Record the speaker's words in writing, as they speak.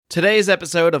Today's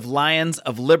episode of Lions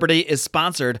of Liberty is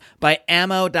sponsored by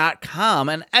Ammo.com,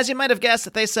 and as you might have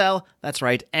guessed, they sell, that's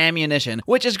right, ammunition,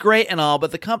 which is great and all,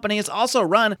 but the company is also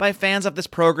run by fans of this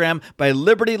program, by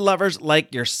Liberty lovers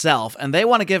like yourself, and they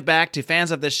want to give back to fans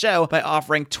of this show by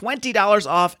offering $20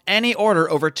 off any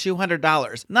order over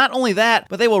 $200. Not only that,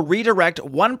 but they will redirect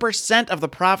 1% of the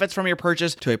profits from your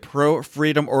purchase to a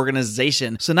pro-freedom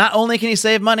organization. So not only can you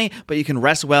save money, but you can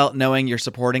rest well knowing you're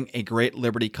supporting a great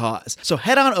liberty cause. So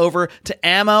head on over to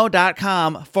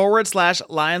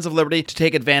ammo.com/Lions of Liberty to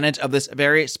take advantage of this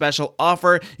very special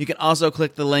offer. You can also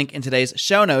click the link in today's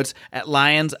show notes at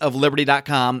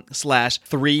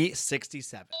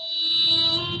lionsofliberty.com/367.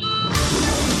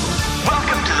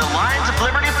 Welcome to the Lions of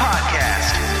Liberty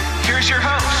podcast. Here's your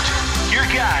host, your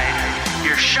guide,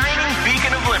 your shining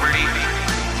beacon of liberty,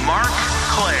 Mark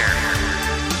Claire.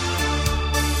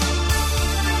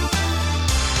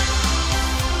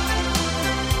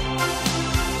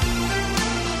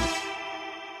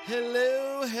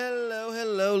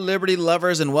 Hello, Liberty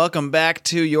lovers, and welcome back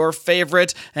to your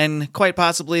favorite and quite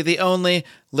possibly the only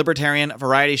libertarian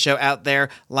variety show out there,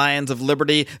 Lions of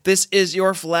Liberty. This is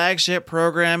your flagship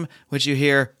program, which you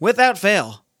hear without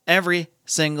fail every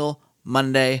single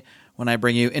Monday when I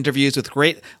bring you interviews with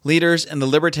great leaders in the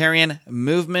libertarian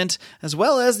movement, as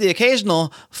well as the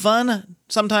occasional fun,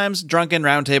 sometimes drunken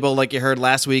roundtable like you heard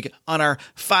last week on our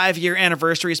 5-year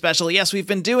anniversary special. Yes, we've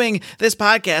been doing this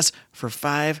podcast for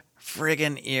 5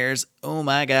 friggin' years. Oh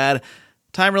my God.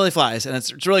 Time really flies, and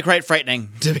it's really quite frightening,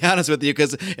 to be honest with you,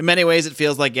 because in many ways it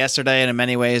feels like yesterday, and in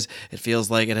many ways it feels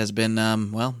like it has been,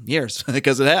 years,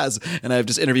 because it has. And I've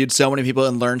just interviewed so many people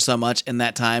and learned so much in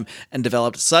that time and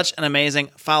developed such an amazing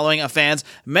following of fans,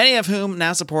 many of whom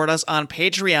now support us on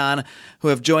Patreon, who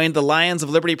have joined the Lions of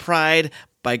Liberty Pride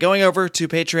by going over to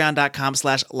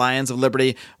patreon.com/Lions of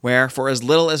Liberty, where for as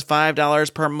little as $5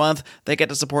 per month, they get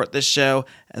to support this show,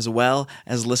 as well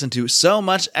as listen to so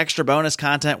much extra bonus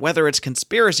content, whether it's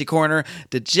Conspiracy Corner,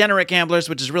 Degenerate Gamblers,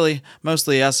 which is really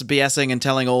mostly us BSing and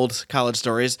telling old college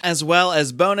stories, as well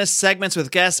as bonus segments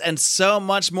with guests and so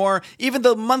much more, even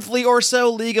the monthly or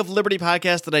so League of Liberty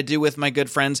podcast that I do with my good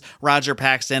friends Roger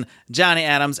Paxton, Johnny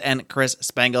Adams, and Chris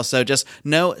Spangle. So just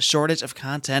no shortage of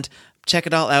content. Check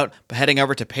it all out by heading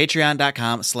over to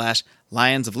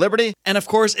patreon.com/Lions of Liberty. And of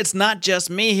course, it's not just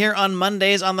me here on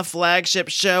Mondays on the flagship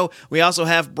show. We also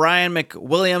have Brian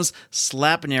McWilliams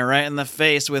slapping you right in the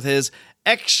face with his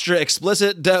extra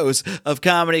explicit dose of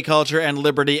comedy, culture, and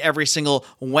liberty every single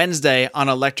Wednesday on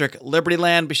Electric Liberty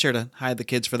Land. Be sure to hide the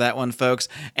kids for that one, folks.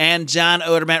 And John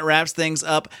Odermatt wraps things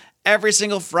up every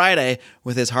single Friday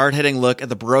with his hard-hitting look at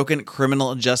the broken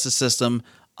criminal justice system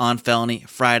on Felony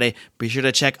Friday. Be sure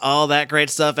to check all that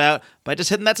great stuff out by just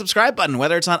hitting that subscribe button,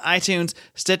 whether it's on iTunes,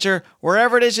 Stitcher,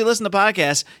 wherever it is you listen to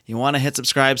podcasts. You want to hit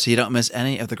subscribe so you don't miss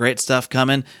any of the great stuff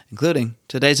coming, including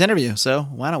today's interview. So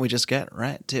why don't we just get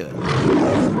right to it?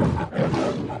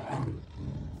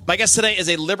 My guest today is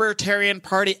a Libertarian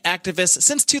Party activist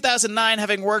since 2009,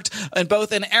 having worked in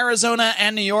both in Arizona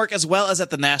and New York, as well as at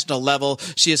the national level.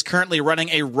 She is currently running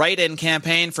a write-in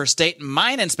campaign for state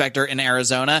mine inspector in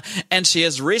Arizona, and she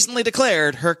has recently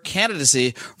declared her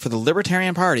candidacy for the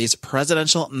Libertarian Party's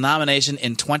presidential nomination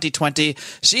in 2020.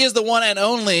 She is the one and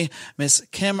only Miss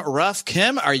Kim Ruff.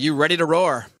 Kim, are you ready to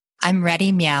roar? I'm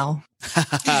ready, meow.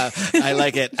 I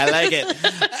like it. I like it.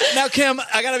 Now, Kim,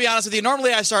 I got to be honest with you.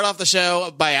 Normally, I start off the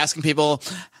show by asking people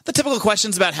the typical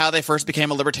questions about how they first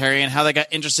became a libertarian, how they got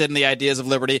interested in the ideas of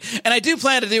liberty. And I do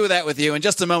plan to do that with you in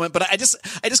just a moment, but I just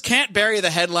can't bury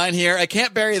the headline here. I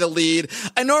can't bury the lead.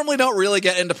 I normally don't really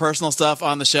get into personal stuff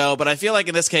on the show, but I feel like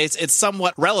in this case, it's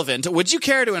somewhat relevant. Would you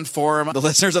care to inform the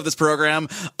listeners of this program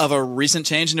of a recent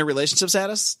change in your relationship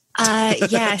status?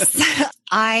 Yes.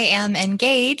 I am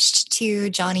engaged to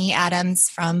Johnny Adams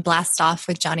from Blast Off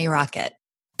with Johnny Rocket.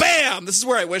 Bam! This is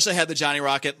where I wish I had the Johnny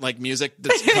Rocket music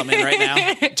that's come in right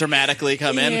now, dramatically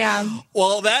come in. Yeah.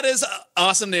 Well, that is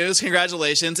awesome news.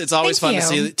 Congratulations! It's always fun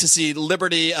to see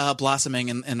liberty blossoming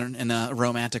in a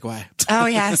romantic way. Oh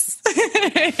yes.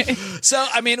 So,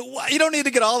 I mean, you don't need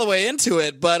to get all the way into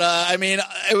it, but I mean,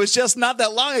 it was just not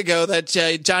that long ago that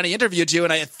Johnny interviewed you,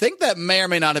 and I think that may or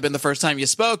may not have been the first time you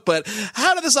spoke. But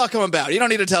how did this all come about? You don't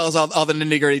need to tell us all the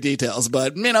nitty gritty details,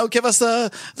 but give us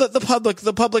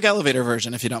the public elevator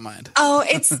version if you don't mind. Oh,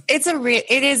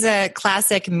 it is a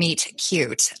classic meet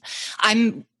cute.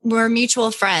 We're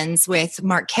mutual friends with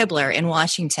Mark Kibler in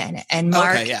Washington, and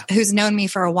Mark, who's known me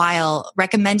for a while,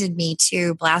 recommended me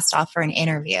to Blast Off for an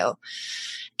interview.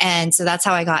 And so that's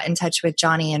how I got in touch with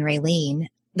Johnny and Raylene.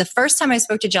 The first time I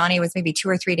spoke to Johnny was maybe 2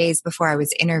 or 3 days before I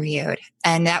was interviewed.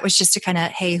 And that was just to kind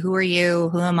of, hey, who are you?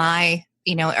 Who am I?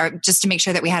 or just to make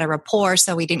sure that we had a rapport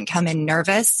so we didn't come in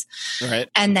nervous. Right.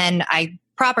 And then I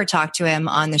proper talked to him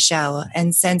on the show.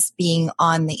 And since being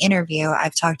on the interview,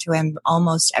 I've talked to him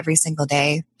almost every single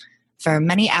day for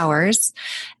many hours.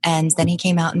 And then he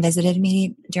came out and visited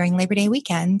me during Labor Day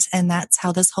weekend. And that's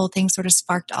how this whole thing sort of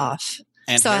sparked off.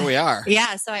 And so here we are.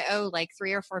 Yeah. So I owe like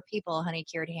 3 or 4 people honey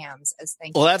cured hams as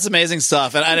thank you. Well, that's amazing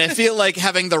stuff. And I feel like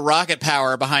having the rocket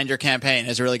power behind your campaign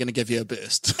is really going to give you a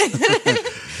boost.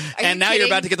 And now you're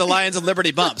about to get the Lions of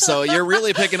Liberty bump. So you're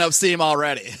really picking up steam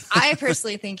already. I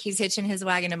personally think he's hitching his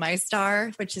wagon to my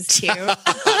star, which is cute.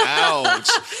 Ouch.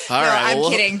 All right.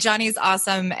 I'm kidding. Johnny's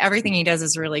awesome. Everything he does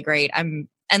is really great. I'm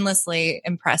endlessly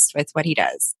impressed with what he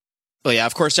does. Well, yeah,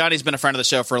 of course, Johnny's been a friend of the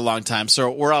show for a long time,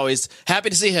 so we're always happy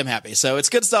to see him happy. So it's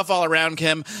good stuff all around,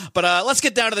 Kim. But let's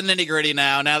get down to the nitty-gritty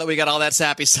now that we got all that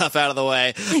sappy stuff out of the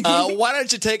way. Why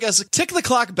don't you tick the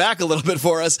clock back a little bit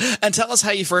for us and tell us how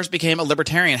you first became a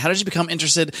libertarian? How did you become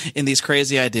interested in these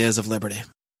crazy ideas of liberty?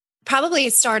 Probably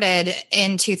started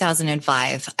in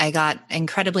 2005. I got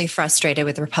incredibly frustrated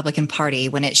with the Republican Party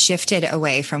when it shifted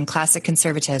away from classic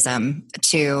conservatism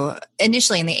to,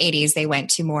 initially in the 80s, they went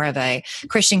to more of a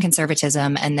Christian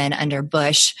conservatism. And then under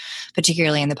Bush,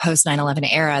 particularly in the post 9/11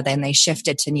 era, then they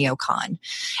shifted to neocon.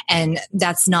 And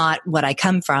that's not what I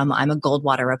come from. I'm a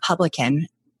Goldwater Republican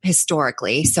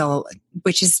historically. So,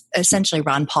 which is essentially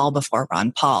Ron Paul before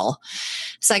Ron Paul.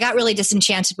 So I got really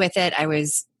disenchanted with it. I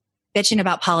was bitching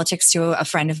about politics to a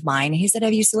friend of mine. He said,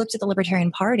 have you looked at the Libertarian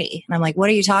Party? And I'm like, what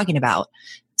are you talking about?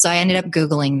 So I ended up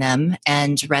Googling them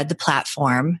and read the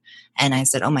platform. And I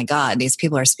said, oh my God, these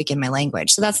people are speaking my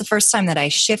language. So that's the first time that I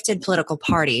shifted political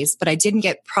parties, but I didn't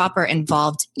get proper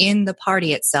involved in the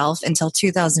party itself until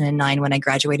 2009 when I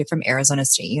graduated from Arizona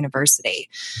State University.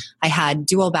 I had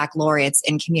dual baccalaureates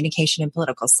in communication and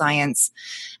political science,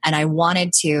 and I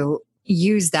wanted to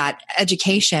use that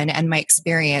education and my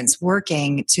experience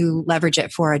working to leverage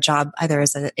it for a job, either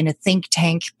as in a think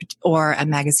tank or a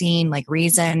magazine like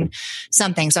Reason,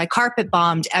 something. So I carpet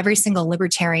bombed every single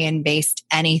libertarian based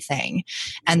anything.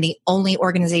 And the only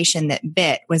organization that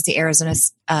bit was the Arizona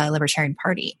Libertarian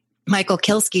Party. Michael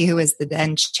Kilsky, who was the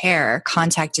then chair,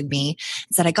 contacted me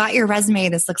and said, I got your resume.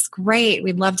 This looks great.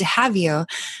 We'd love to have you. And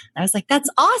I was like, that's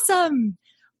awesome.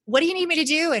 What do you need me to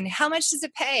do? And how much does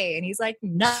it pay? And he's like,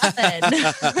 nothing.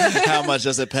 How much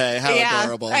does it pay? How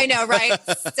adorable. I know, right?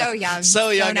 So young. So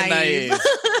young and naive.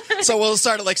 So we'll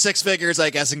start at like 6 figures,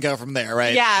 I guess, and go from there,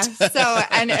 right? Yeah. So,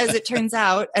 and as it turns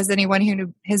out, as anyone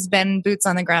who has been boots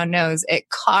on the ground knows, it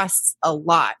costs a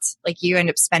lot. Like you end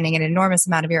up spending an enormous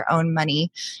amount of your own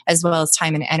money as well as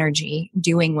time and energy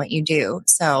doing what you do.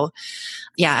 So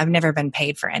yeah, I've never been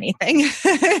paid for anything.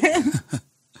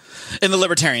 In the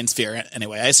libertarian sphere,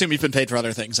 anyway. I assume you've been paid for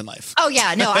other things in life. Oh,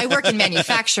 yeah. No, I work in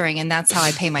manufacturing, and that's how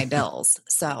I pay my bills.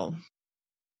 So...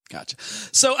 Gotcha.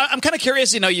 So I'm kind of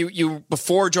curious, you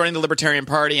before joining the Libertarian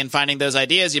Party and finding those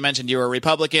ideas, you mentioned you were a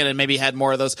Republican and maybe had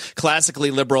more of those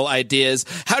classically liberal ideas.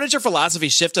 How did your philosophy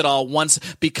shift at all once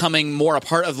becoming more a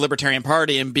part of the Libertarian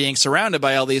Party and being surrounded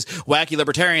by all these wacky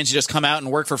libertarians who just come out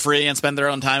and work for free and spend their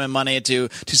own time and money to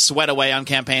sweat away on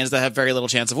campaigns that have very little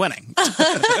chance of winning?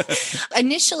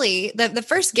 Initially, the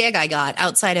first gig I got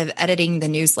outside of editing the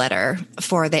newsletter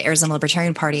for the Arizona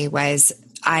Libertarian Party was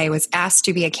I was asked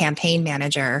to be a campaign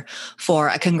manager for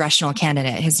a congressional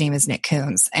candidate. His name is Nick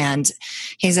Coons, and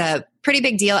he's a pretty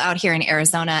big deal out here in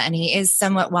Arizona, and he is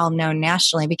somewhat well known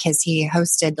nationally because he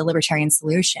hosted the Libertarian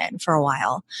Solution for a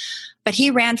while. But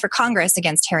he ran for Congress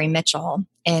against Harry Mitchell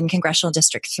in Congressional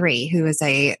District 3, who is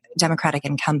a Democratic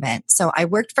incumbent. So I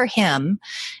worked for him,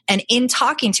 and in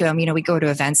talking to him, we'd go to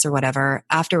events or whatever.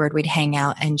 Afterward, we'd hang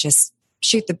out and just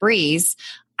shoot the breeze.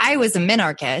 I was a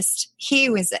minarchist. He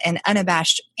was an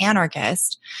unabashed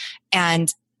anarchist.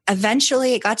 And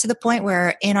eventually it got to the point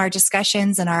where in our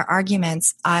discussions and our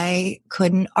arguments, I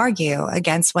couldn't argue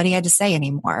against what he had to say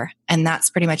anymore. And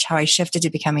that's pretty much how I shifted to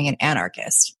becoming an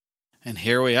anarchist. And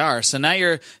here we are. So now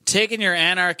you're taking your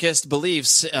anarchist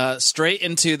beliefs straight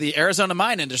into the Arizona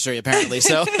mine industry, apparently.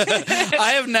 So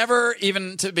I have never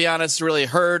even, to be honest, really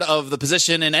heard of the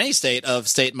position in any state of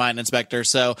state mine inspector.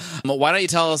 So why don't you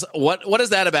tell us, what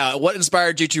is that about? What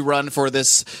inspired you to run for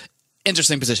this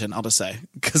interesting position, I'll just say,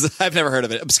 because I've never heard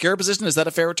of it. Obscure position, is that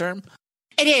a fair term?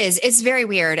 It is. It's very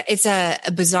weird. It's a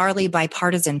bizarrely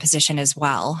bipartisan position as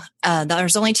well.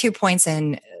 There's only 2 points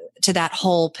in to that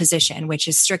whole position, which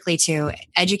is strictly to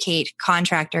educate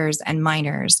contractors and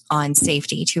miners on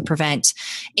safety to prevent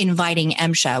inviting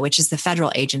MSHA, which is the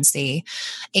federal agency,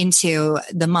 into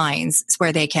the mines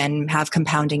where they can have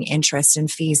compounding interest and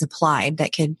fees applied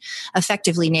that could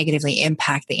effectively negatively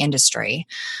impact the industry.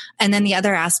 And then the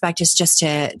other aspect is just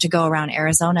to go around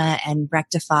Arizona and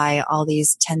rectify all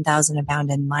these 10,000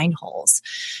 abandoned mine holes.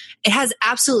 It has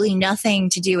absolutely nothing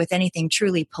to do with anything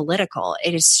truly political.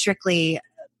 It is strictly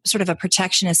sort of a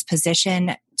protectionist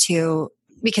position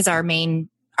because our main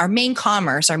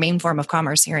commerce, our main form of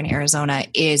commerce here in Arizona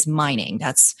is mining.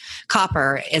 That's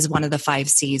copper is one of the 5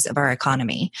 C's of our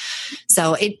economy.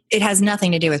 So it has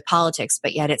nothing to do with politics,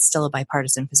 but yet it's still a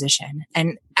bipartisan position.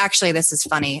 And actually, this is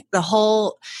funny.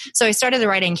 So I started the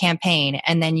write-in campaign,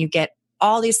 and then you get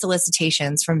all these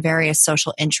solicitations from various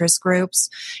social interest groups,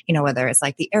 whether it's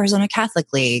like the Arizona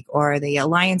Catholic League or the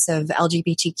Alliance of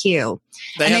LGBTQ.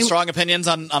 They have strong opinions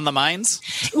on the mines?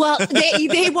 Well,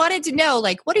 they wanted to know,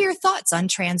 like, what are your thoughts on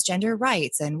transgender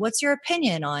rights? And what's your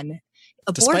opinion on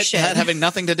abortion? Despite that having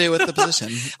nothing to do with the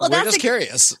position. Well, we're just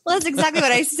curious. Well, that's exactly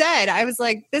what I said. I was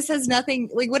like, this has nothing,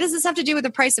 like, what does this have to do with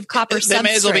the price of copper substrate? They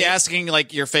may as well be asking,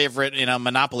 like, your favorite,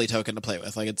 Monopoly token to play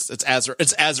with. Like, it's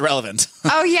as relevant.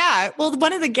 Oh, yeah. Well,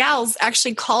 one of the gals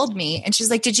actually called me and she's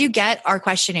like, did you get our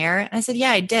questionnaire? And I said, yeah,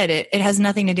 I did. It has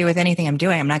nothing to do with anything I'm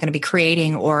doing. I'm not going to be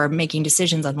creating or making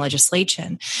decisions on legislation.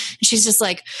 And she's just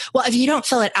like, well, if you don't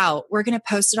fill it out, we're going to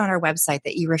post it on our website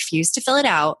that you refuse to fill it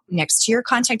out next to your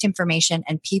contact information,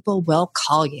 and people will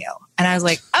call you. And I was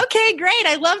like, okay, great.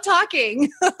 I love talking.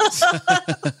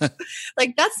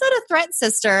 Like, that's not a threat,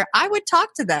 sister. I would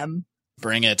talk to them.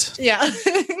 Bring it. Yeah.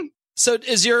 So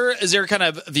is your kind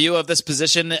of view of this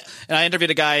position, and I interviewed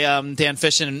a guy, Dan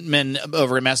Fishman,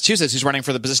 over in Massachusetts, who's running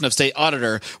for the position of state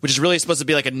auditor, which is really supposed to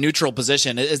be like a neutral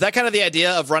position. Is that kind of the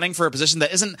idea of running for a position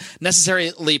that isn't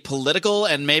necessarily political?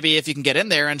 And maybe if you can get in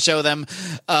there and show them,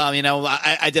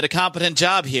 I did a competent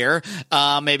job here,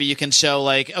 maybe you can show,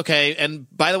 like, okay, and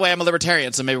by the way, I'm a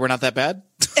libertarian, so maybe we're not that bad?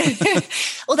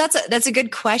 Well, that's a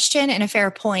good question and a fair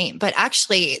point. But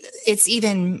actually, it's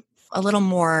even a little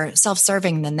more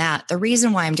self-serving than that. The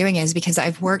reason why I'm doing it is because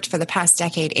I've worked for the past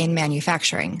decade in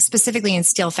manufacturing, specifically in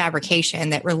steel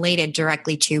fabrication that related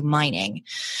directly to mining.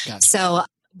 Gotcha. So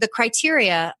the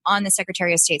criteria on the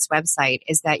Secretary of State's website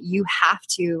is that you have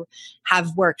to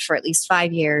have worked for at least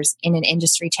 5 years in an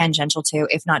industry tangential to,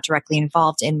 if not directly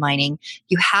involved in mining.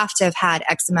 You have to have had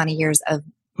X amount of years of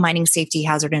Mining Safety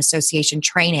Hazard Association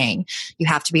training. You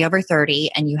have to be over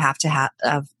 30, and you have to have,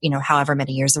 however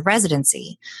many years of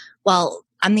residency. Well,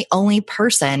 I'm the only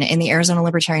person in the Arizona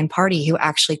Libertarian Party who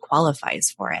actually qualifies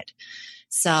for it.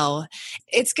 So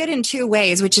it's good in 2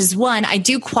 ways, which is, one, I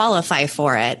do qualify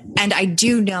for it, and I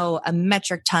do know a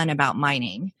metric ton about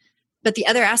mining. But the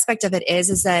other aspect of it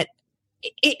is that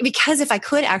because if I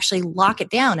could actually lock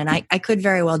it down, and I could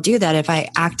very well do that if I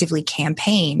actively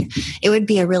campaign, it would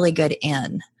be a really good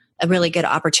a really good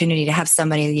opportunity to have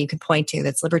somebody that you could point to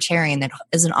that's libertarian, that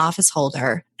is an office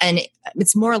holder. And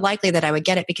it's more likely that I would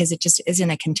get it because it just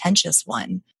isn't a contentious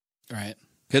one. Right.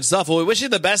 Good stuff. Well, we wish you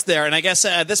the best there. And I guess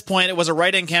at this point, it was a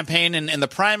write-in campaign in the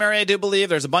primary, I do believe.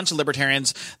 There's a bunch of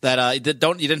libertarians that you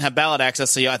didn't have ballot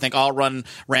access, so I think all ran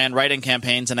write-in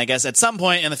campaigns. And I guess at some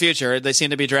point in the future, they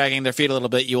seem to be dragging their feet a little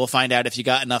bit. You will find out if you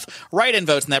got enough write-in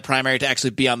votes in that primary to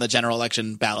actually be on the general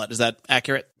election ballot. Is that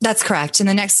accurate? That's correct. In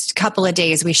the next couple of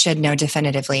days, we should know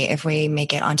definitively if we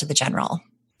make it onto the general.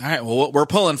 All right. Well, we're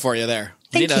pulling for you there.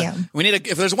 Thank you.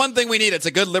 If there's one thing we need, it's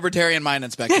a good libertarian mine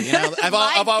inspector.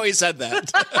 I've always said that.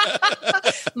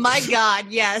 My God,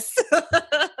 yes. All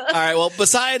right. Well,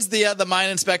 besides the mine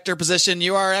inspector position,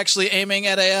 you are actually aiming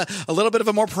at a little bit of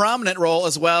a more prominent role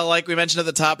as well. Like we mentioned at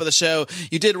the top of the show,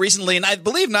 you did recently, and I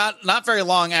believe not very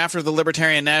long after the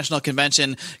Libertarian National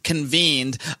Convention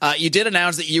convened, you did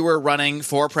announce that you were running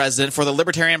for president, for the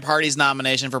Libertarian Party's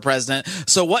nomination for president.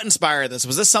 So what inspired this?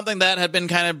 Was this something that had been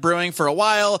kind of brewing for a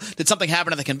while? Did something happen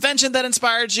at the convention that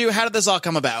inspired you? How did this all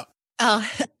come about?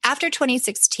 After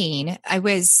 2016, I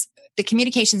was the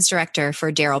communications director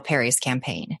for Darryl Perry's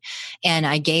campaign. And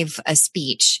I gave a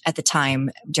speech at the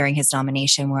time during his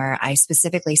nomination where I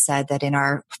specifically said that in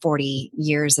our 40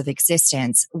 years of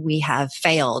existence, we have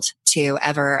failed to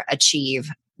ever achieve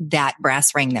that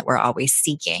brass ring that we're always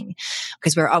seeking,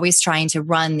 because we're always trying to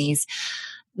run these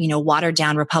watered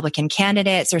down Republican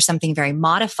candidates or something very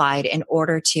modified in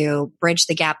order to bridge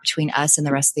the gap between us and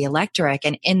the rest of the electorate.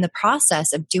 And in the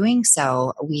process of doing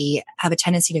so, we have a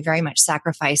tendency to very much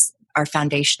sacrifice our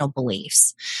foundational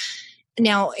beliefs.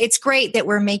 Now, it's great that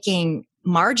we're making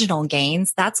marginal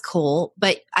gains. That's cool.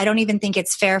 But I don't even think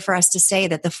it's fair for us to say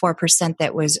that the 4%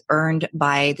 that was earned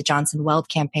by the Johnson Weld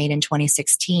campaign in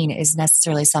 2016 is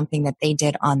necessarily something that they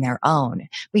did on their own.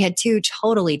 We had two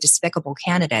totally despicable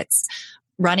candidates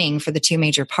running for the two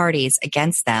major parties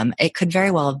against them. It could very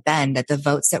well have been that the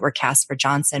votes that were cast for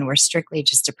Johnson were strictly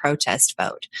just a protest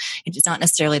vote. It's not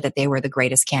necessarily that they were the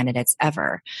greatest candidates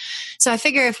ever. So I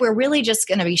figure if we're really just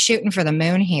going to be shooting for the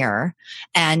moon here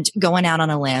and going out on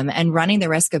a limb and running the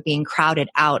risk of being crowded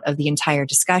out of the entire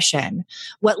discussion,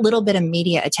 what little bit of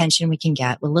media attention we can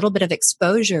get, what little bit of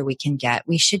exposure we can get,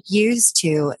 we should use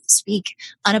to speak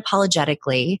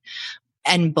unapologetically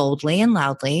and boldly and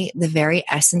loudly the very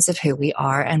essence of who we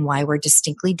are and why we're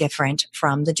distinctly different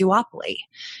from the duopoly.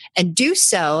 And do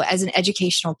so as an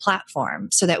educational platform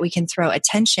so that we can throw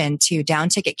attention to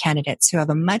down-ticket candidates who have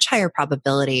a much higher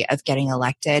probability of getting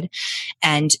elected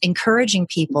and encouraging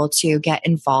people to get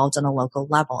involved on a local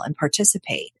level and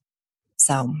participate.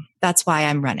 So that's why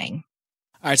I'm running.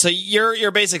 All right. So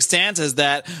your basic stance is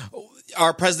that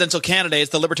our presidential candidates,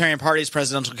 the Libertarian Party's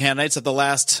presidential candidates of the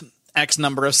last X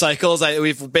number of cycles.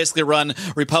 We've basically run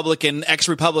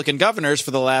ex-Republican governors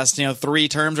for the last, 3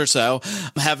 terms or so,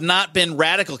 have not been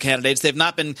radical candidates. They've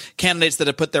not been candidates that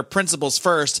have put their principles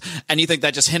first. And you think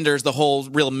that just hinders the whole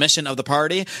real mission of the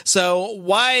party. So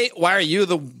why are you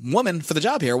the woman for the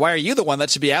job here? Why are you the one that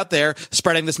should be out there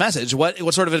spreading this message? What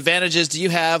sort of advantages do you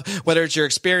have, whether it's your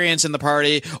experience in the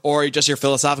party or just your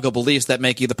philosophical beliefs that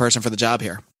make you the person for the job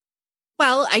here?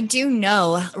 Well, I do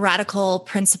know radical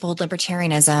principled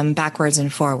libertarianism backwards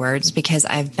and forwards because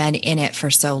I've been in it for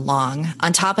so long.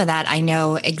 On top of that, I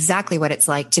know exactly what it's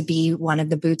like to be one of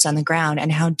the boots on the ground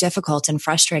and how difficult and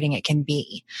frustrating it can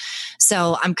be.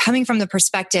 So I'm coming from the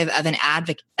perspective of an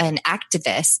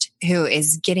activist who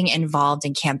is getting involved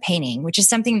in campaigning, which is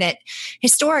something that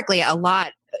historically a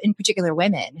lot, in particular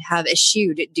women, have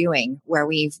eschewed doing, where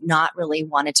we've not really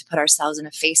wanted to put ourselves in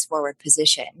a face forward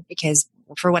position because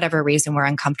for whatever reason, we're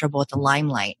uncomfortable with the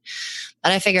limelight.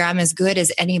 But I figure I'm as good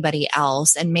as anybody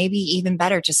else, and maybe even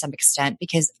better to some extent,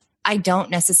 because I don't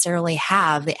necessarily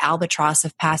have the albatross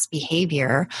of past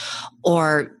behavior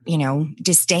or,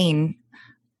 disdain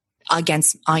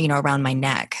against, around my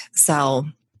neck. So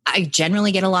I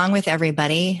generally get along with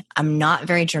everybody. I'm not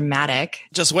very dramatic.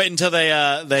 Just wait until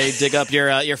they dig up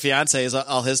your fiance's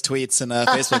all his tweets and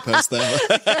Facebook posts,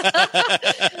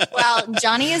 though. Well,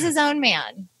 Johnny is his own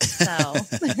man, so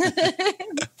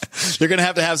you're going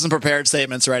to have some prepared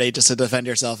statements ready just to defend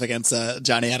yourself against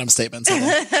Johnny Adams statements.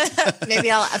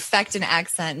 Maybe I'll affect an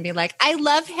accent and be like, "I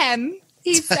love him.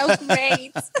 He's so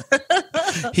great."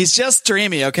 He's just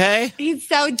dreamy, okay? He's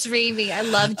so dreamy. I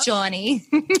love Johnny.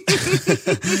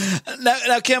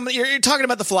 Now, Kim, you're talking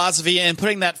about the philosophy and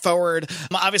putting that forward.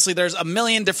 Obviously, there's a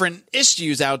million different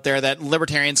issues out there that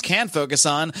libertarians can focus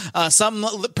on.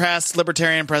 Some past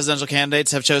libertarian presidential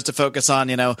candidates have chose to focus on,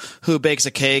 who bakes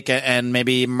a cake and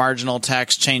maybe marginal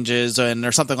tax changes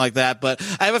or something like that. But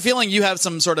I have a feeling you have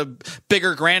some sort of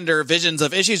bigger, grander visions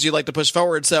of issues you'd like to push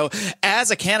forward. So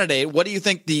as a candidate, what do you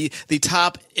think the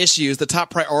top issues, the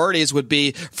top priorities would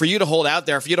be for you to hold out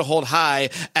there, for you to hold high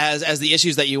as the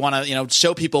issues that you want to,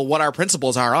 show people what our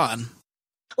principles are on?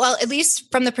 Well, at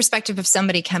least from the perspective of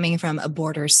somebody coming from a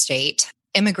border state,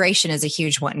 immigration is a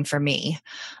huge one for me.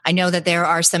 I know that there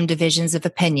are some divisions of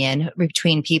opinion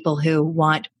between people who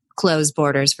want closed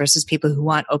borders versus people who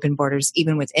want open borders,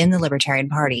 even within the Libertarian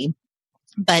Party.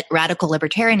 But radical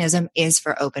libertarianism is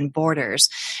for open borders.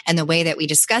 And the way that we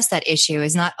discuss that issue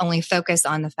is not only focused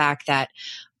on the fact that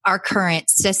our current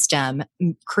system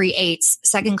creates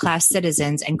second-class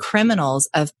citizens and criminals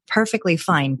of perfectly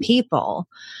fine people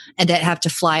and that have to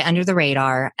fly under the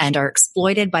radar and are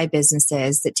exploited by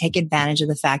businesses that take advantage of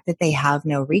the fact that they have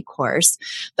no recourse,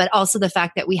 but also the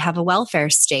fact that we have a welfare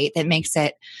state that makes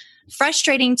it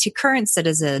frustrating to current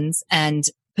citizens and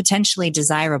potentially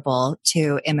desirable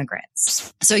to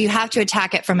immigrants. So you have to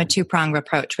attack it from a two-pronged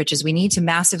approach, which is we need to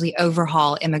massively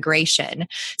overhaul immigration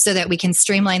so that we can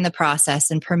streamline the process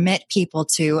and permit people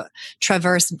to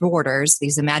traverse borders,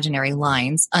 these imaginary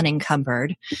lines,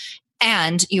 unencumbered.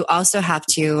 And you also have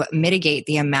to mitigate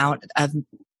the amount of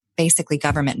basically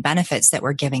government benefits that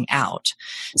we're giving out.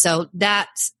 So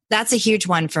that's a huge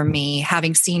one for me,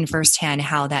 having seen firsthand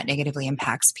how that negatively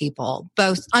impacts people,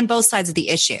 on both sides of the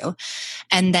issue.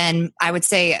 And then I would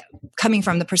say, coming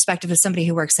from the perspective of somebody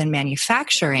who works in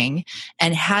manufacturing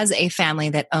and has a family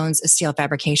that owns a steel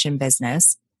fabrication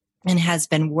business and has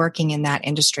been working in that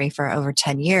industry for over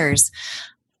 10 years,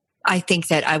 I think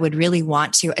that I would really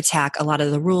want to attack a lot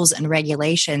of the rules and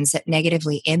regulations that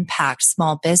negatively impact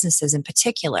small businesses in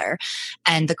particular,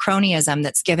 and the cronyism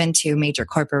that's given to major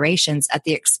corporations at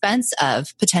the expense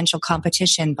of potential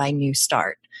competition by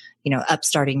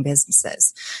upstarting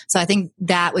businesses. So I think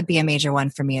that would be a major one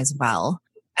for me as well.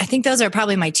 I think those are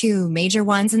probably my two major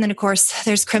ones. And then, of course,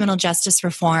 there's criminal justice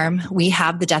reform. We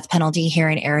have the death penalty here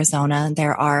in Arizona.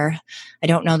 I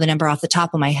don't know the number off the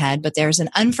top of my head, but there's an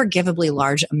unforgivably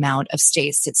large amount of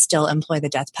states that still employ the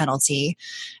death penalty.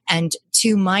 And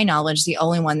to my knowledge, the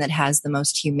only one that has the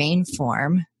most humane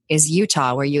form is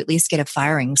Utah, where you at least get a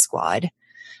firing squad.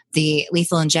 The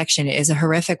lethal injection is a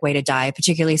horrific way to die,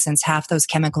 particularly since half those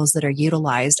chemicals that are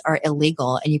utilized are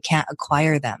illegal and you can't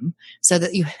acquire them. So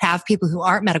that you have people who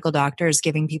aren't medical doctors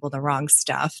giving people the wrong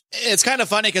stuff. It's kind of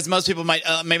funny because most people might,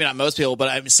 maybe not most people,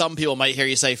 but some people might hear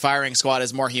you say firing squad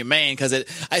is more humane because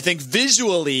I think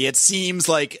visually it seems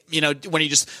like, when you're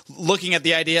just looking at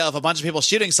the idea of a bunch of people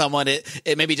shooting someone,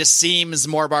 it maybe just seems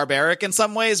more barbaric in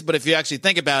some ways. But if you actually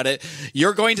think about it,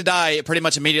 you're going to die pretty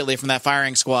much immediately from that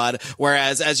firing squad.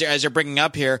 Whereas as you're bringing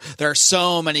up here, there are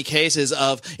so many cases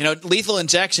of, lethal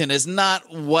injection is not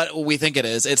what we think it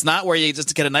is. It's not where you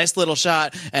just get a nice little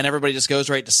shot and everybody just goes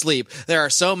right to sleep. There are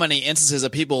so many instances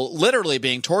of people literally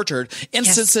being tortured,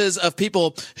 instances of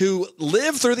people who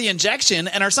live through the injection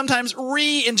and are sometimes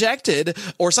re-injected,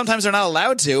 or sometimes they're not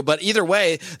allowed to, but either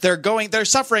way, they're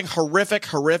suffering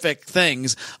horrific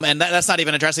things. And that's not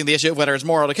even addressing the issue of whether it's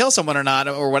moral to kill someone or not,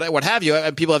 or what have you.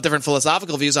 People have different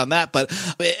philosophical views on that, but,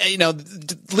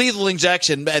 lethal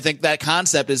injection, I think that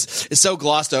concept is so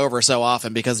glossed over so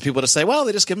often because people just say, well,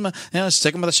 they just give them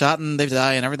stick them with a shot and they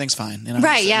die and everything's fine.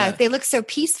 Right. Yeah. They look so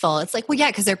peaceful. It's like, well, yeah,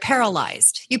 because they're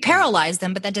paralyzed. You paralyze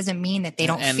them, but that doesn't mean that they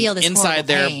don't feel this inside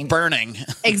they're pain. Burning.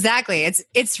 Exactly. It's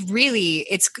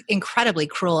incredibly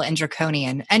cruel and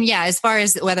draconian. And yeah, as far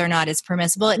as whether or not it's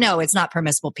permissible, no, it's not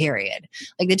permissible, period.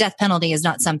 Like the death penalty is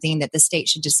not something that the state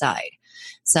should decide.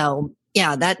 So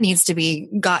yeah, that needs to be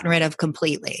gotten rid of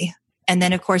completely. And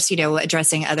then, of course,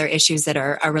 addressing other issues that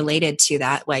are related to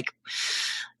that, like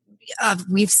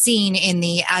we've seen in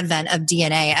the advent of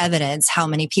DNA evidence how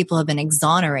many people have been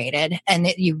exonerated, and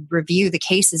you review the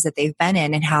cases that they've been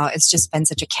in and how it's just been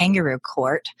such a kangaroo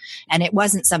court. And it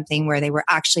wasn't something where they were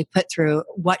actually put through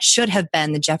what should have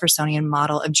been the Jeffersonian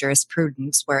model of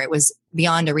jurisprudence, where it was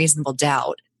beyond a reasonable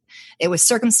doubt. It was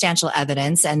circumstantial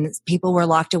evidence, and people were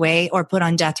locked away or put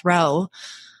on death row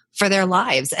for their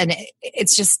lives. And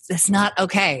it's not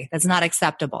okay. That's not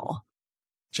acceptable.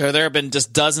 Sure, there have been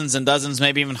just dozens and dozens,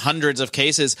 maybe even hundreds of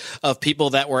cases of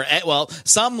people that were,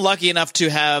 some lucky enough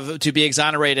to be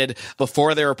exonerated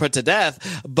before they were put to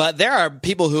death. But there are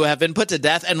people who have been put to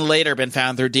death and later been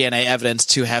found through DNA evidence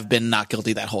to have been not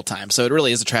guilty that whole time. So it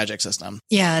really is a tragic system.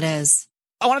 Yeah, it is.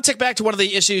 I want to take back to one of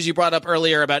the issues you brought up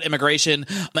earlier about immigration.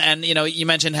 And, you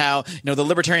mentioned how, the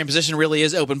libertarian position really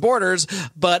is open borders,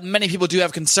 but many people do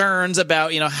have concerns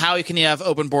about, how can you have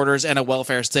open borders and a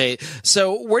welfare state?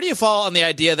 So where do you fall on the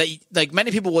idea that, like,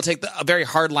 many people will take a very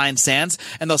hardline stance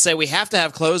and they'll say we have to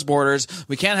have closed borders,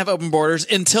 we can't have open borders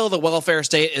until the welfare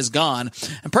state is gone.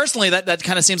 And personally, that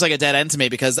kind of seems like a dead end to me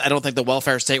because I don't think the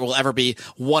welfare state will ever be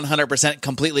 100%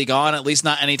 completely gone, at least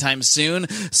not anytime soon.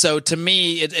 So to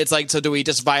me, it's like, so do we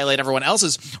just violate everyone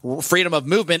else's freedom of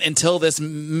movement until this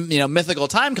mythical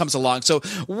time comes along? So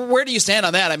where do you stand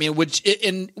on that? I mean,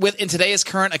 in today's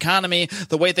current economy,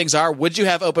 the way things are, would you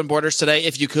have open borders today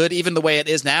if you could, even the way it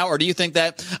is now? Or do you think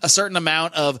that a certain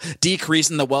amount of decrease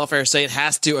in the welfare state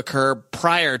has to occur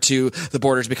prior to the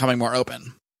borders becoming more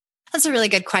open? That's a really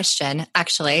good question,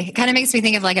 actually. It kind of makes me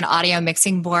think of like an audio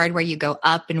mixing board where you go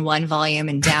up in one volume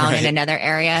and down in another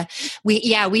area. We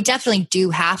definitely do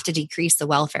have to decrease the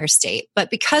welfare state. But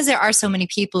because there are so many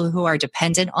people who are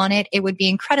dependent on it, it would be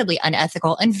incredibly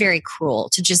unethical and very cruel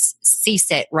to just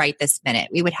cease it right this minute.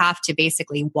 We would have to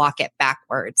basically walk it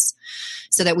backwards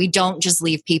so that we don't just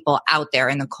leave people out there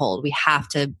in the cold. We have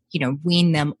to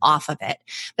wean them off of it.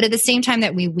 But at the same time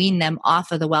that we wean them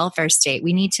off of the welfare state,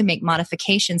 we need to make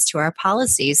modifications to our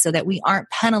policies so that we aren't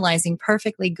penalizing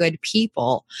perfectly good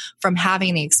people from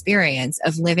having the experience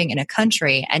of living in a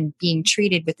country and being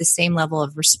treated with the same level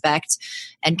of respect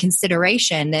and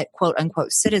consideration that quote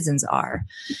unquote citizens are.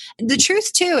 The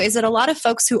truth too is that a lot of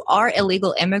folks who are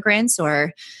illegal immigrants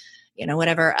or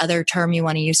whatever other term you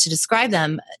want to use to describe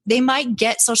them, they might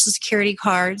get Social Security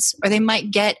cards or they might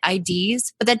get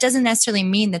IDs, but that doesn't necessarily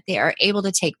mean that they are able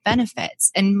to take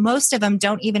benefits. And most of them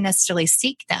don't even necessarily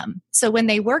seek them. So when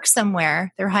they work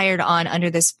somewhere, they're hired on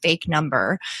under this fake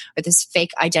number or this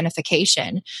fake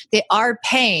identification. They are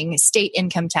paying state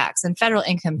income tax and federal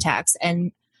income tax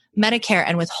and Medicare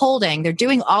and withholding. They're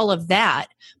doing all of that,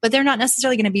 but they're not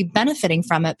necessarily going to be benefiting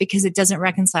from it because it doesn't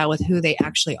reconcile with who they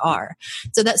actually are.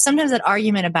 So that sometimes that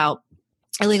argument about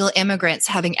illegal immigrants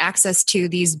having access to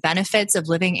these benefits of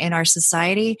living in our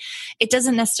society, it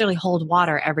doesn't necessarily hold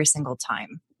water every single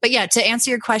time. But yeah, to answer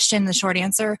your question, the short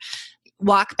answer,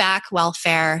 walk back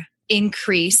welfare,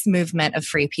 increase movement of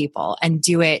free people, and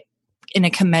do it in a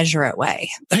commensurate way.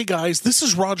 Hey guys, this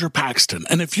is Roger Paxton.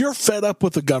 And if you're fed up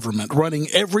with the government running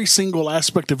every single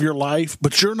aspect of your life,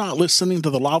 but you're not listening to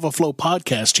the Lava Flow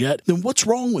podcast yet, then what's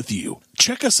wrong with you?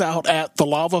 Check us out at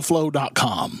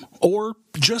thelavaflow.com or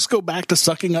just go back to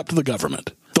sucking up to the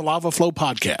government. The Lava Flow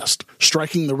podcast,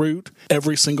 striking the root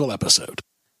every single episode.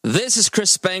 This is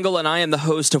Chris Spangle, and I am the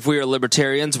host of We Are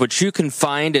Libertarians, which you can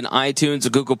find in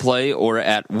iTunes, Google Play, or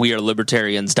at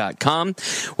wearelibertarians.com.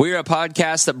 We are a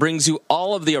podcast that brings you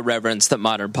all of the irreverence that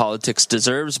modern politics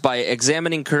deserves by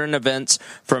examining current events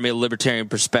from a libertarian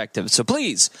perspective. So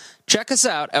please, check us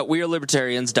out at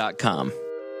wearelibertarians.com.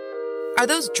 Are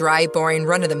those dry, boring,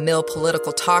 run-of-the-mill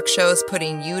political talk shows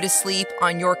putting you to sleep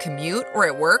on your commute or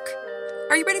at work?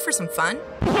 Are you ready for some fun?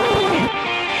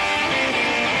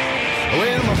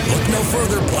 Look no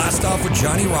further. Blast Off with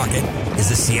Johnny Rocket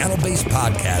is a Seattle-based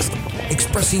podcast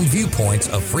expressing viewpoints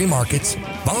of free markets,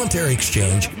 voluntary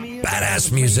exchange,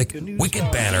 badass music, wicked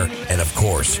banner, and of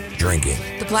course, drinking.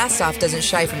 The Blast Off doesn't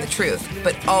shy from the truth,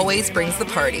 but always brings the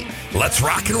party. Let's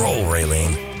rock and roll,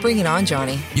 Raylene. Bring it on,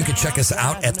 Johnny. You can check us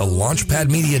out at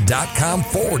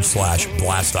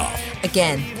thelaunchpadmedia.com/blastoff.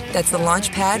 Again, that's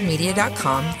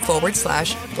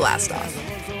thelaunchpadmedia.com/blastoff.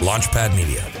 Launchpad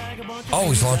Media.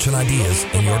 Always launching ideas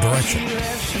in your direction.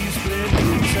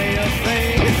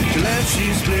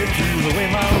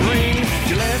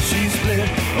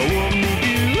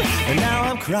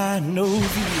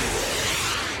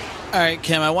 All right,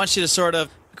 Kim, I want you to sort of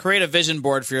create a vision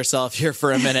board for yourself here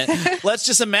for a minute. Let's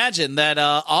just imagine that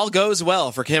all goes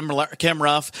well for Kim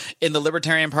Ruff in the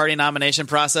Libertarian Party nomination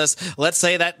process. Let's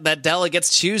say that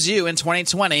delegates choose you in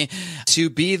 2020 to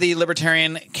be the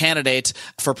Libertarian candidate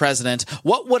for president.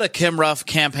 What would a Kim Ruff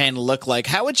campaign look like?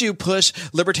 How would you push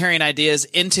Libertarian ideas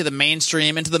into the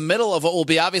mainstream, into the middle of what will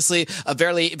be obviously a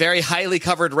very, very highly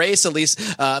covered race? At least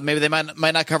maybe they might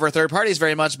not cover third parties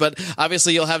very much, but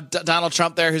obviously you'll have Donald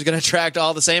Trump there, who's going to attract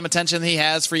all the same attention he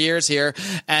has for years here,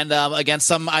 and against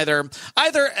some either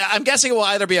I'm guessing it will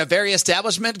either be a very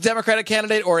establishment Democratic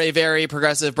candidate or a very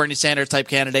progressive Bernie Sanders type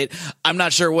candidate. I'm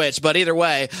not sure which, but either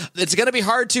way, it's going to be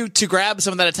hard to grab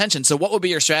some of that attention. So what would be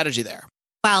your strategy there?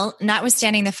 Well,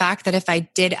 notwithstanding the fact that if I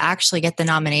did actually get the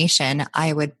nomination,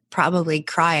 I would probably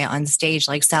cry on stage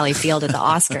like Sally Field at the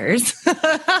Oscars.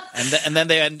 and then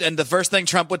the first thing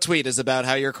Trump would tweet is about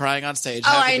how you're crying on stage.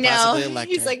 Oh, I know.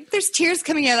 He's like, there's tears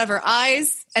coming out of her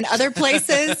eyes and other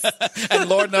places. And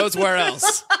Lord knows where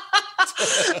else.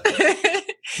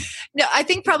 No, I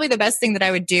think probably the best thing that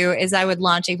I would do is I would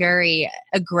launch a very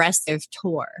aggressive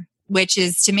tour, which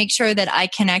is to make sure that I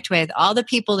connect with all the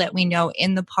people that we know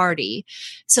in the party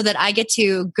so that I get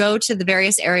to go to the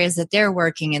various areas that they're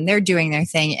working and they're doing their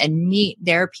thing and meet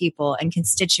their people and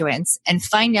constituents and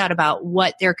find out about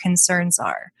what their concerns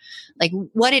are. Like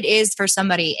what it is for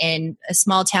somebody in a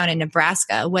small town in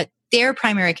Nebraska, what their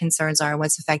primary concerns are and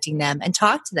what's affecting them, and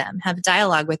talk to them, have a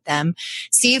dialogue with them,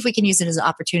 see if we can use it as an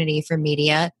opportunity for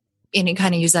media and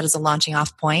kind of use that as a launching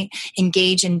off point,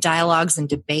 engage in dialogues and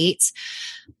debates,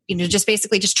 just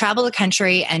basically just travel the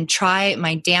country and try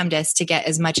my damnedest to get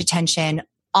as much attention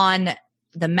on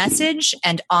the message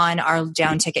and on our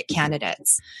down ticket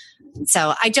candidates.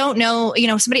 So I don't know,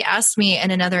 somebody asked me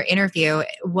in another interview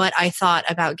what I thought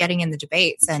about getting in the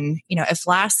debates. And,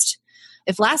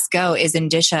 if last go is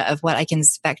indicia of what I can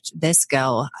expect this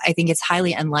go, I think it's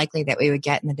highly unlikely that we would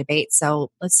get in the debate. So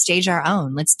let's stage our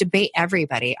own. Let's debate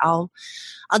everybody. I'll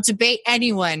debate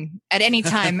anyone at any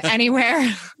time,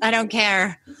 anywhere. I don't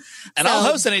care. And I'll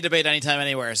host any debate anytime,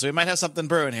 anywhere. So we might have something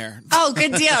brewing here. Oh,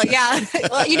 good deal. Yeah.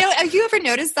 Well, have you ever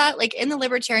noticed that? Like in the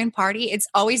Libertarian Party, it's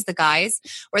always the guys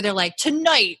where they're like,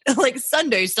 tonight, like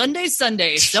Sunday,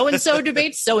 so-and-so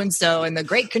debates so-and-so and the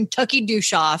great Kentucky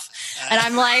douche-off. And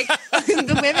I'm like,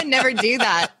 the women never do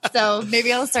that. So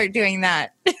maybe I'll start doing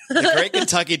that. The great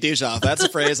Kentucky douche-off. That's a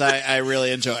phrase I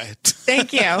really enjoy.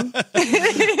 Thank you.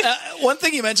 One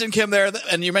thing you mentioned, Kim, there,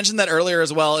 and you mentioned that earlier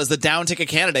as well, is the down ticket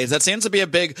candidates. That seems to be a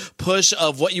big push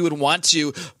of what you would want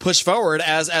to push forward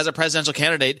as a presidential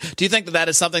candidate. Do you think that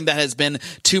is something that has been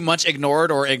too much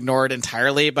ignored or ignored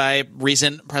entirely by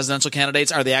recent presidential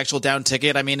candidates? Are the actual down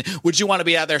ticket? I mean, would you want to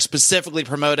be out there specifically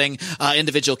promoting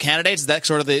individual candidates? Is that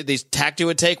sort of the tact you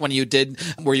would take when you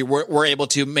were able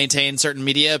to maintain certain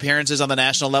media appearances on the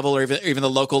national level or even the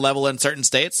local level in certain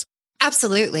states?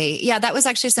 Absolutely. Yeah, that was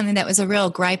actually something that was a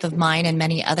real gripe of mine and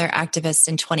many other activists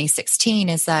in 2016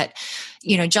 is that,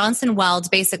 Johnson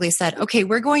Weld basically said, okay,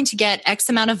 we're going to get X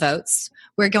amount of votes.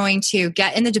 We're going to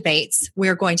get in the debates.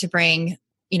 We're going to bring,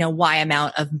 Y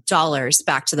amount of dollars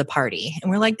back to the party.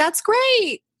 And we're like, that's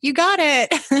great. You got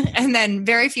it. And then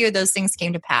very few of those things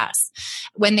came to pass.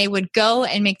 When they would go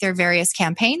and make their various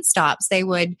campaign stops, they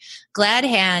would glad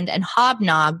hand and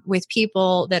hobnob with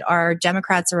people that are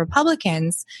Democrats or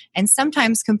Republicans and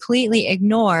sometimes completely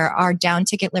ignore our down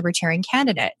ticket libertarian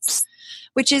candidates,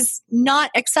 which is not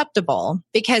acceptable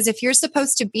because if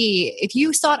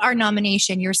you sought our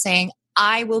nomination, you're saying,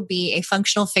 I will be a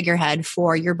functional figurehead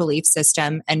for your belief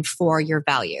system and for your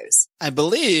values. I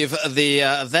believe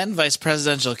the then vice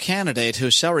presidential candidate, who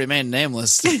shall remain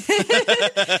nameless.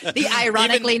 The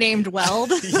ironically named Weld.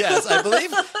 Yes, I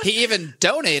believe he even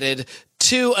donated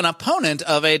to an opponent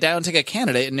of a down-ticket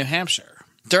candidate in New Hampshire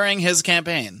during his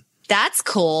campaign. That's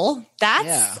cool.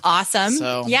 That's awesome.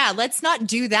 So, let's not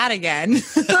do that again.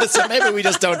 So maybe we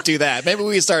just don't do that. Maybe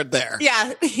we start there.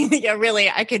 Yeah. Yeah,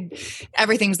 really.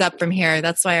 Everything's up from here.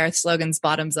 That's why our slogan's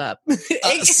bottoms up.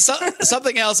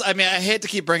 Something else. I mean, I hate to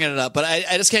keep bringing it up, but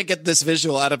I just can't get this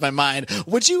visual out of my mind.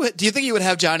 Do you think you would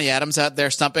have Johnny Adams out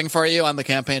there stumping for you on the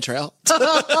campaign trail?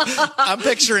 I'm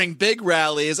picturing big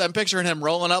rallies. I'm picturing him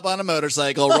rolling up on a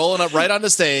motorcycle, rolling up right on the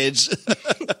stage.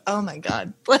 Oh my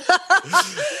God.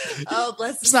 Oh,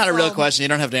 bless his It's not soul. a real question. You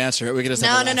don't have to answer it. We can just No.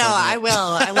 I will.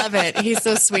 I love it. He's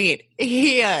so sweet.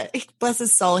 He bless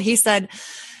his soul. He's like,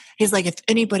 if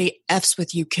anybody F's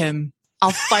with you, Kim, I'll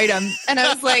fight him. And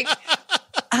I was like,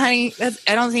 honey,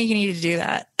 I don't think you need to do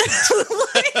that.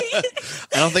 I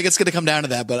don't think it's going to come down to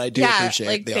that, but I do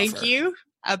appreciate the thank offer. you.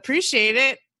 I appreciate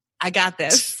it. I got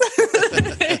this.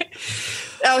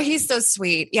 Oh, he's so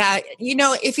sweet. Yeah.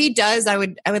 If he does, I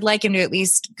would like him to at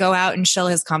least go out and show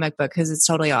his comic book because it's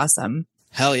totally awesome.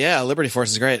 Hell yeah. Liberty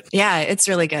Force is great. Yeah, it's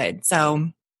really good. So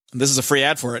this is a free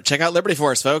ad for it. Check out Liberty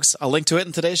Force, folks. I'll link to it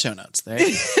in today's show notes. There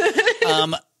you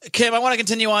go. Kim, I want to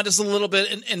continue on just a little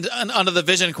bit onto the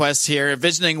vision quest here,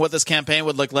 envisioning what this campaign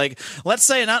would look like. Let's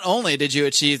say not only did you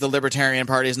achieve the Libertarian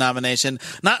Party's nomination,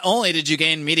 not only did you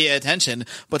gain media attention,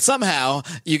 but somehow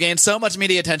you gained so much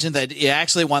media attention that you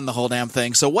actually won the whole damn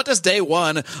thing. So what does day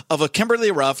one of a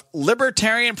Kimberly Ruff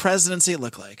Libertarian presidency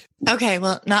look like? Okay,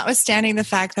 well, notwithstanding the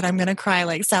fact that I'm going to cry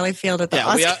like Sally Field at the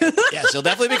Oscars. Yes, you'll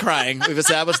definitely be crying. We've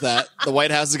established that. The White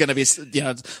House is going to be,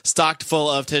 stocked full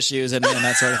of tissues and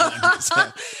that sort of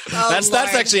thing. So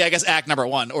that's actually, I guess, act number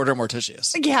one. Order more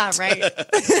tissues. Yeah, right.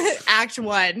 Act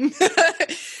one.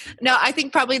 No, I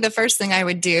think probably the first thing I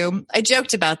would do, I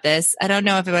joked about this. I don't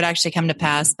know if it would actually come to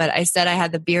pass, but I said I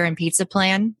had the beer and pizza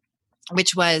plan,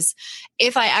 which was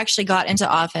if I actually got into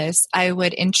office, I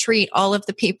would entreat all of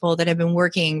the people that have been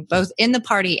working both in the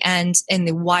party and in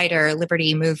the wider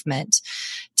liberty movement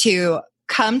to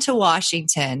come to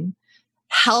Washington,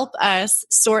 help us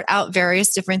sort out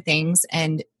various different things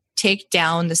and take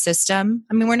down the system.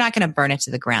 I mean, we're not going to burn it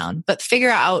to the ground, but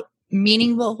figure out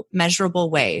meaningful,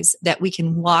 measurable ways that we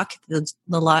can walk the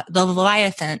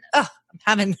Leviathan. Oh,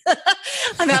 I'm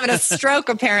having a stroke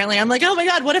apparently. I'm like, oh my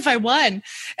God, what if I won?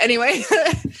 Anyway,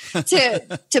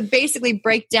 to basically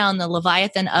break down the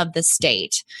Leviathan of the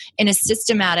state in a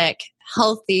systematic,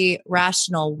 healthy,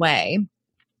 rational way.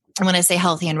 And when I say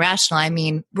healthy and rational, I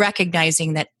mean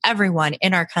recognizing that everyone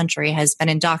in our country has been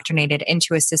indoctrinated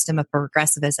into a system of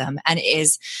progressivism and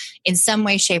is in some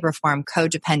way, shape, or form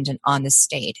codependent on the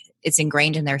state. It's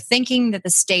ingrained in their thinking that the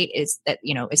state is that,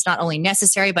 it's not only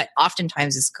necessary, but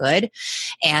oftentimes is good.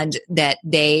 And that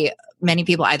many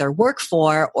people either work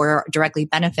for or directly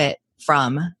benefit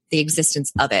from the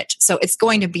existence of it. So it's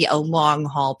going to be a long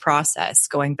haul process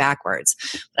going backwards.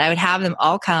 But I would have them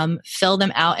all come, fill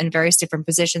them out in various different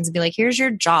positions and be like, here's your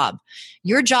job.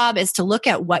 Your job is to look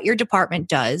at what your department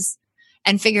does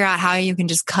and figure out how you can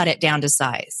just cut it down to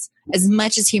size as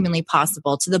much as humanly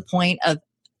possible to the point of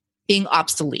being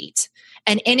obsolete.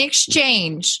 And in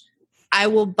exchange, I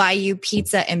will buy you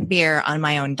pizza and beer on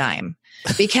my own dime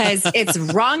because it's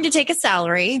wrong to take a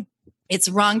salary. It's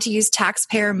wrong to use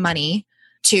taxpayer money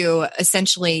to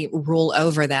essentially rule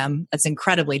over them. That's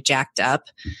incredibly jacked up.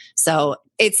 So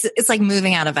it's like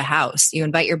moving out of a house. You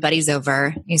invite your buddies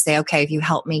over. You say, okay, if you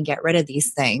help me get rid of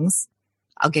these things,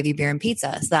 I'll give you beer and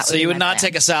pizza. So you would not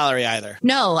take a salary either?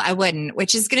 No, I wouldn't,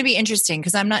 which is going to be interesting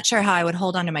because I'm not sure how I would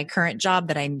hold on to my current job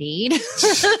that I need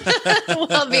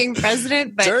while being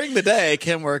president. But during the day,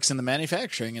 Kim works in the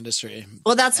manufacturing industry.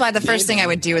 Well, that's why the first thing I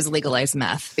would do is legalize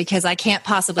meth because I can't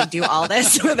possibly do all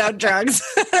this without drugs.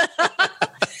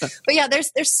 But yeah,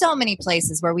 there's so many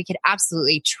places where we could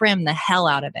absolutely trim the hell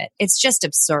out of it. It's just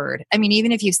absurd. I mean,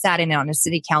 even if you sat in on a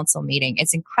city council meeting,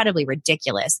 it's incredibly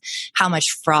ridiculous how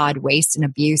much fraud, waste, and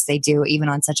abuse they do, even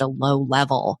on such a low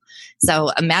level. So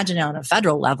imagine on a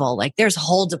federal level, like there's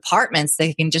whole departments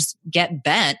that can just get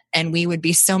bent, and we would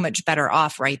be so much better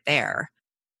off right there.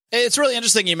 It's really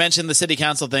interesting you mentioned the city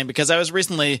council thing, because I was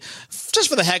recently, just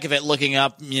for the heck of it, looking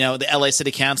up, the LA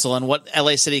City Council and what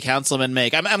LA City councilmen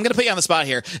make. I'm going to put you on the spot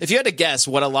here. If you had to guess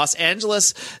what a Los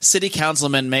Angeles city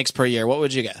councilman makes per year, what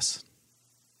would you guess?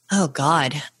 Oh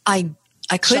God, I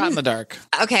couldn't. Shot in the dark.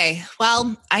 Okay,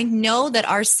 well, I know that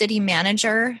our city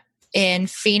manager in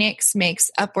Phoenix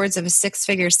makes upwards of a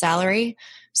 6-figure salary.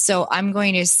 So I'm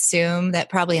going to assume that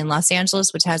probably in Los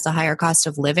Angeles, which has a higher cost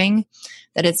of living,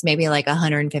 that it's maybe like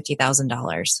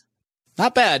 $150,000.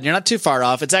 Not bad. You're not too far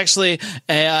off. It's actually,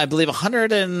 I believe,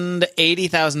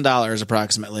 $180,000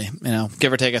 approximately,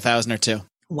 give or take $1,000 or $2,000.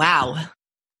 Wow.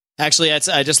 Actually,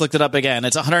 I just looked it up again.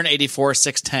 It's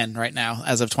 $184,610 right now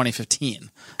as of 2015.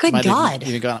 Good God.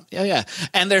 Even gone up. Yeah.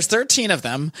 And there's 13 of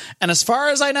them. And as far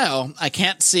as I know, I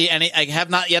can't see any. I have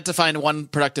not yet to find one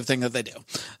productive thing that they do.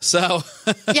 So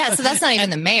yeah, so that's not even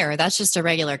the mayor. That's just a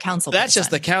regular council. That's just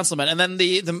the councilman. And then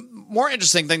the more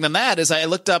interesting thing than that is I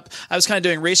looked up. I was kind of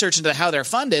doing research into how they're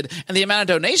funded, and the amount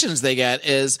of donations they get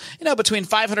is between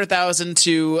 $500,000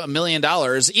 to $1 million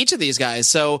each of these guys.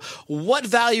 So what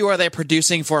value are they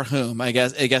producing for whom? I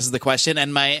guess is the question,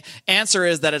 and my answer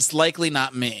is that it's likely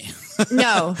not me.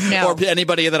 No. Or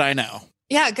anybody that I know.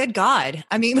 Yeah, good God.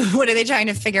 I mean, what are they trying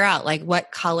to figure out? Like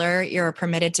what color you're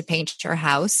permitted to paint your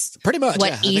house? Pretty much.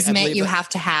 What easement you have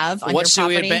to have on your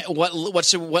property? What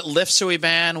lifts should we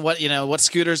ban? What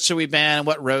scooters should we ban?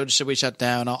 What roads should we shut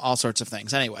down? All sorts of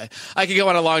things. Anyway, I could go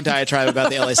on a long diatribe about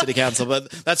the LA City Council, but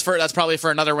that's probably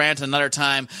for another rant another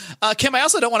time. Kim, I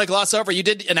also don't want to gloss over. You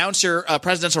did announce your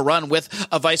presidential run with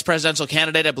a vice presidential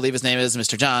candidate. I believe his name is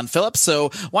Mr. John Phillips. So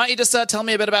why don't you just tell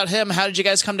me a bit about him? How did you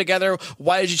guys come together?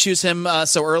 Why did you choose him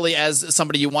so early as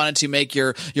somebody you wanted to make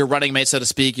your running mate, so to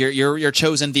speak, your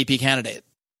chosen VP candidate?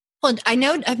 Well,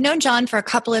 I've known John for a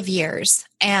couple of years,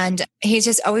 and he's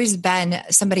just always been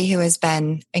somebody who has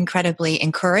been incredibly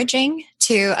encouraging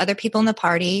to other people in the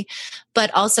party,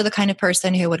 but also the kind of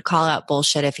person who would call out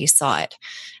bullshit if he saw it.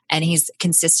 And he's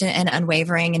consistent and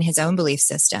unwavering in his own belief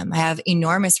system. I have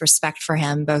enormous respect for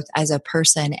him, both as a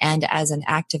person and as an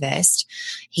activist.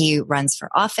 He runs for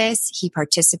office. He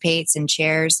participates in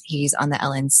chairs. He's on the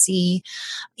LNC.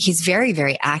 He's very,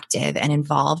 very active and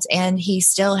involved. And he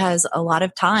still has a lot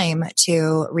of time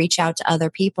to reach out to other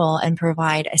people and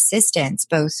provide assistance,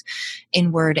 both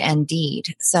in word and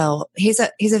deed. So he's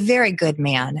a very good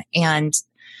man. And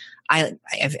I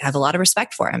have a lot of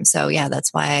respect for him. So yeah,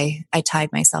 that's why I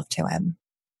tied myself to him.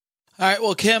 All right.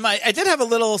 Well, Kim, I did have a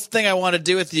little thing I want to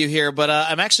do with you here, but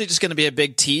I'm actually just going to be a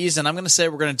big tease, and I'm going to say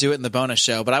we're going to do it in the bonus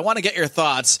show. But I want to get your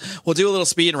thoughts. We'll do a little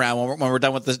speed round when we're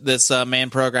done with this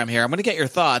main program here. I'm going to get your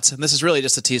thoughts, and this is really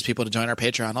just to tease people to join our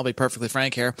Patreon. I'll be perfectly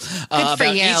frank here.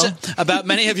 About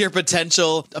many of your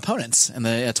potential opponents in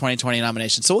the 2020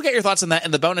 nomination. So we'll get your thoughts on that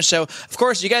in the bonus show. Of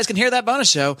course, you guys can hear that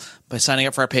bonus show by signing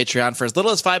up for our Patreon for as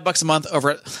little as $5 a month over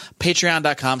at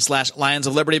patreon.com/Lions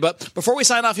of Liberty. But before we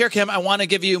sign off here, Kim, I want to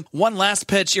give you one last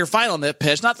pitch, your final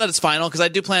pitch. Not that it's final, because I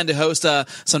do plan to host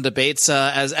some debates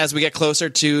as we get closer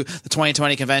to the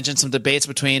 2020 convention, some debates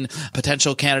between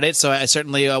potential candidates. So I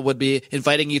certainly would be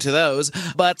inviting you to those.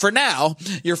 But for now,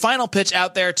 your final pitch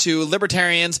out there to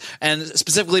libertarians and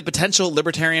specifically potential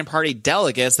Libertarian Party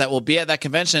delegates that will be at that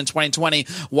convention in 2020.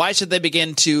 Why should they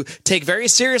begin to take very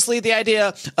seriously the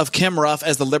idea of Kim Ruff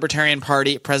as the Libertarian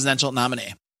Party presidential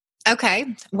nominee?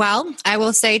 Okay. Well, I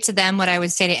will say to them what I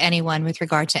would say to anyone with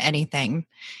regard to anything.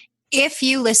 If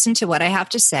you listen to what I have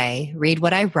to say, read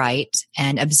what I write,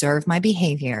 and observe my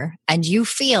behavior, and you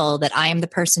feel that I am the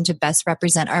person to best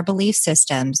represent our belief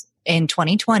systems in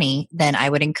 2020, then I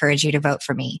would encourage you to vote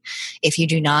for me. If you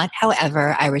do not,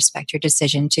 however, I respect your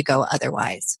decision to go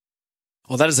otherwise.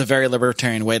 Well, that is a very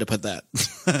libertarian way to put that.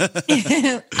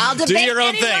 I'll debate do your own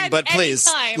anyone, thing, but please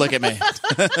look at me.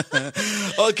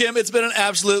 Well, Kim, it's been an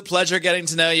absolute pleasure getting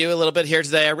to know you a little bit here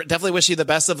today. I definitely wish you the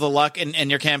best of the luck in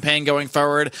your campaign going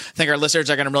forward. I think our listeners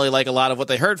are going to really like a lot of what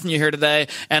they heard from you here today.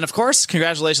 And of course,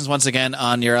 congratulations once again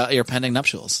on your pending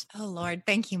nuptials. Oh, Lord.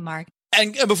 Thank you, Mark.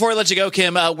 And before we let you go,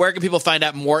 Kim, where can people find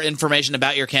out more information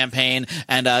about your campaign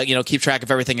and keep track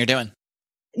of everything you're doing?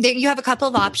 You have a couple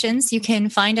of options. You can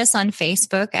find us on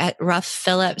Facebook at Ruff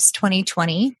Phillips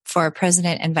 2020 for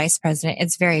president and vice president.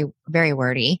 It's very, very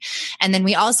wordy. And then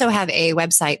we also have a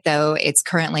website, though. It's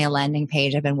currently a landing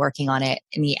page. I've been working on it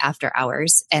in the after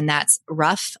hours. And that's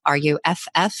Ruff,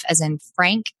 RUFF, as in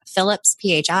Frank Phillips,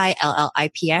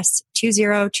 PHILLIPS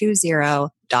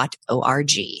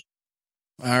 2020.org.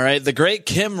 All right. The great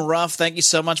Kim Ruff, thank you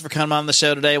so much for coming on the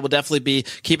show today. We'll definitely be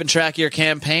keeping track of your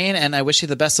campaign, and I wish you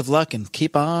the best of luck and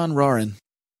keep on roaring.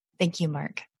 Thank you,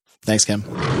 Mark. Thanks, Kim.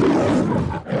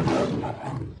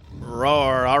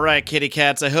 Roar. All right, kitty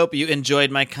cats. I hope you enjoyed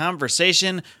my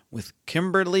conversation with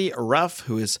Kimberly Ruff,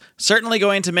 who is certainly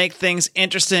going to make things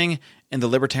interesting in the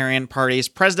Libertarian Party's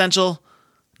presidential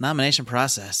nomination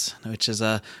process, which is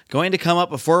going to come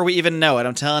up before we even know it.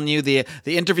 I'm telling you, the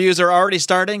interviews are already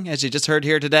starting, as you just heard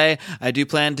here today. I do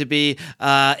plan to be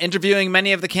interviewing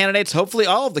many of the candidates, hopefully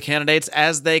all of the candidates,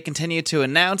 as they continue to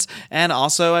announce, and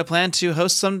also I plan to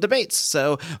host some debates,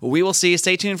 so we will see.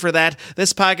 Stay tuned for that.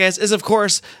 This podcast is, of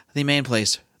course, the main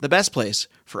place, the best place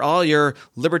for all your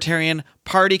Libertarian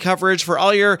Party coverage, for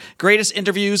all your greatest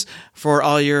interviews, for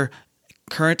all your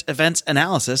current events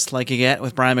analysis like you get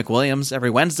with Brian McWilliams every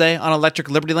Wednesday on Electric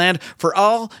Liberty Land, for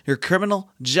all your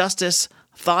criminal justice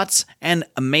thoughts and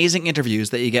amazing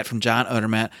interviews that you get from John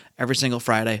Odermatt every single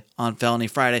Friday on Felony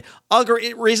Friday. All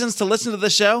great reasons to listen to the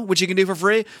show, which you can do for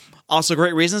free. Also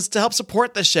great reasons to help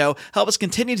support the show, help us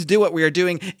continue to do what we are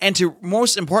doing, and to,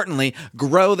 most importantly,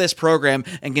 grow this program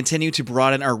and continue to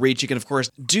broaden our reach. You can, of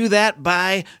course, do that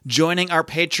by joining our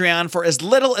Patreon for as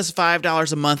little as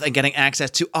 $5 a month and getting access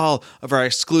to all of our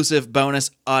exclusive bonus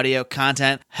audio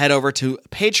content. Head over to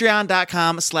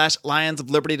patreon.com/Lions of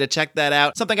Liberty to check that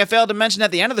out. Something I failed to mention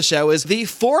at the end of the show is the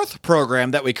fourth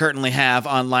program that we currently have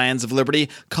on Lions of Liberty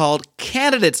called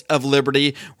Candidates of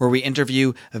Liberty, where we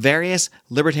interview various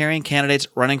libertarian candidates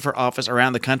running for office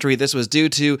around the country. This was due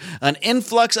to an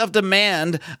influx of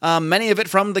demand, many of it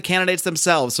from the candidates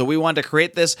themselves. So we wanted to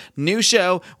create this new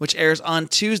show, which airs on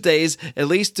Tuesdays, at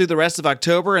least through the rest of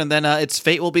October, and then its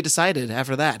fate will be decided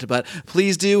after that. But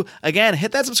please do, again,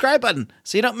 hit that subscribe button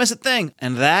so you don't miss a thing.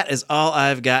 And that is all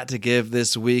I've got to give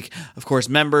this week. Of course,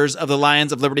 members of the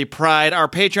Lions of Liberty Pride, our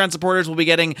Patreon supporters, will be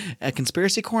getting a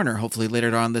Conspiracy Corner, hopefully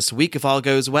later on this week if all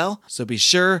goes well. So be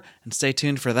sure and stay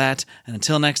tuned for that. And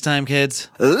until next time, kids,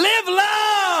 live long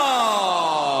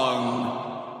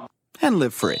and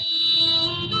live free.